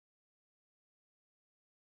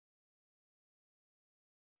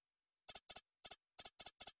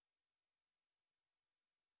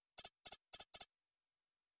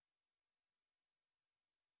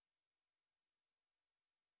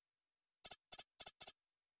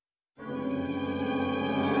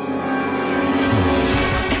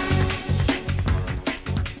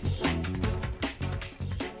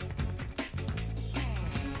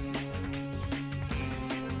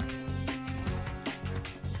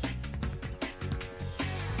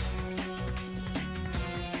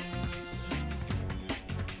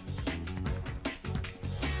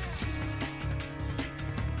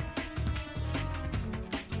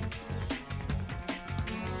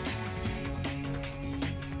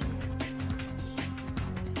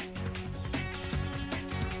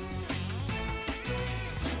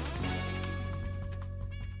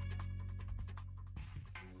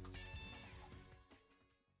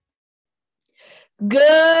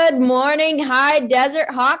Good morning, High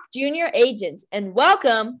Desert Hawk Junior agents, and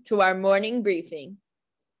welcome to our morning briefing.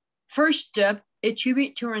 First up, a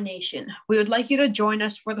tribute to our nation. We would like you to join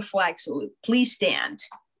us for the flag salute. Please stand.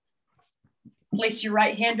 Place your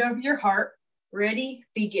right hand over your heart. Ready,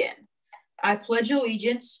 begin. I pledge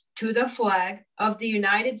allegiance to the flag of the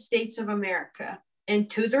United States of America and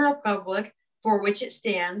to the republic for which it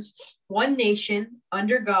stands, one nation,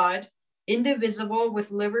 under God, indivisible,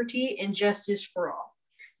 with liberty and justice for all.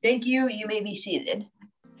 Thank you. You may be seated.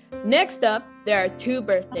 Next up, there are two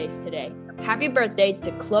birthdays today. Happy birthday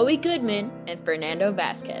to Chloe Goodman and Fernando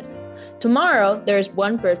Vasquez. Tomorrow, there's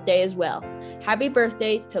one birthday as well. Happy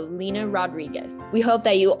birthday to Lena Rodriguez. We hope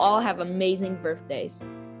that you all have amazing birthdays.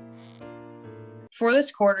 For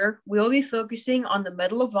this quarter, we will be focusing on the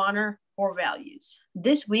Medal of Honor core values.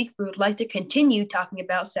 This week, we would like to continue talking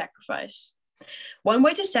about sacrifice. One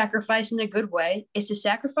way to sacrifice in a good way is to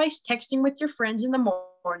sacrifice texting with your friends in the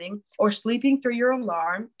morning or sleeping through your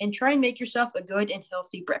alarm and try and make yourself a good and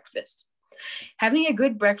healthy breakfast. Having a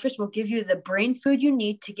good breakfast will give you the brain food you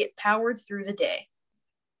need to get powered through the day.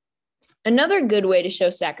 Another good way to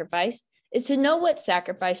show sacrifice is to know what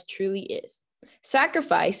sacrifice truly is.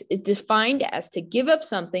 Sacrifice is defined as to give up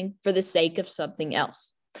something for the sake of something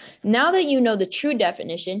else. Now that you know the true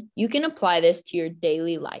definition, you can apply this to your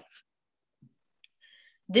daily life.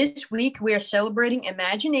 This week, we are celebrating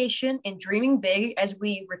imagination and dreaming big as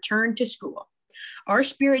we return to school. Our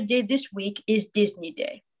Spirit Day this week is Disney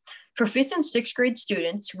Day. For 5th and 6th grade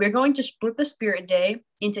students, we're going to split the Spirit Day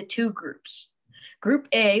into two groups. Group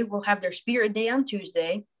A will have their Spirit Day on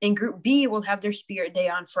Tuesday, and Group B will have their Spirit Day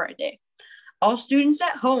on Friday. All students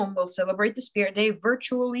at home will celebrate the Spirit Day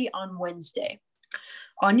virtually on Wednesday.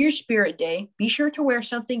 On your Spirit Day, be sure to wear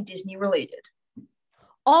something Disney related.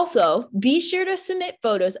 Also, be sure to submit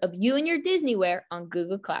photos of you and your Disney wear on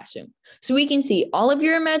Google Classroom so we can see all of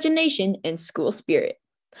your imagination and school spirit.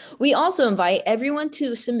 We also invite everyone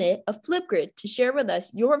to submit a Flipgrid to share with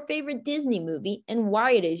us your favorite Disney movie and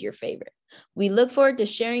why it is your favorite. We look forward to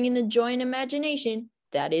sharing in the joy and imagination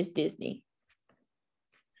that is Disney.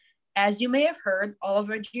 As you may have heard, all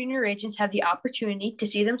of our junior agents have the opportunity to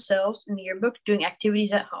see themselves in the yearbook doing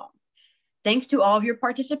activities at home. Thanks to all of your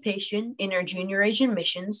participation in our junior agent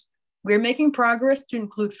missions, we're making progress to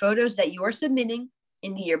include photos that you are submitting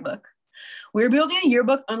in the yearbook. We're building a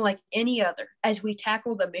yearbook unlike any other as we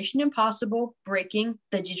tackle the mission impossible, breaking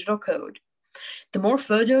the digital code. The more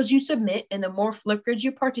photos you submit and the more Flipgrids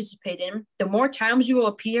you participate in, the more times you will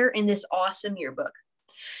appear in this awesome yearbook.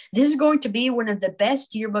 This is going to be one of the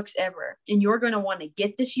best yearbooks ever, and you're going to want to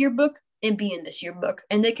get this yearbook and be in this yearbook,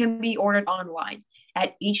 and they can be ordered online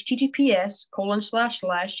at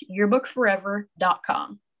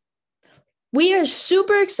https://yearbookforever.com. We are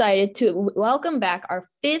super excited to welcome back our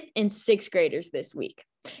 5th and 6th graders this week.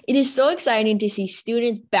 It is so exciting to see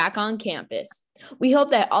students back on campus. We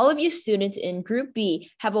hope that all of you students in Group B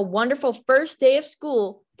have a wonderful first day of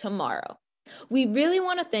school tomorrow. We really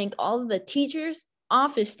want to thank all of the teachers,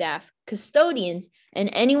 office staff, custodians, and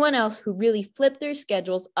anyone else who really flipped their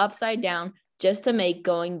schedules upside down just to make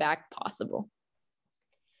going back possible.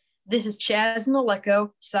 This is Chaz and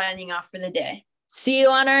Aleko signing off for the day. See you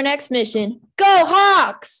on our next mission. Go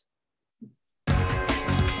Hawks!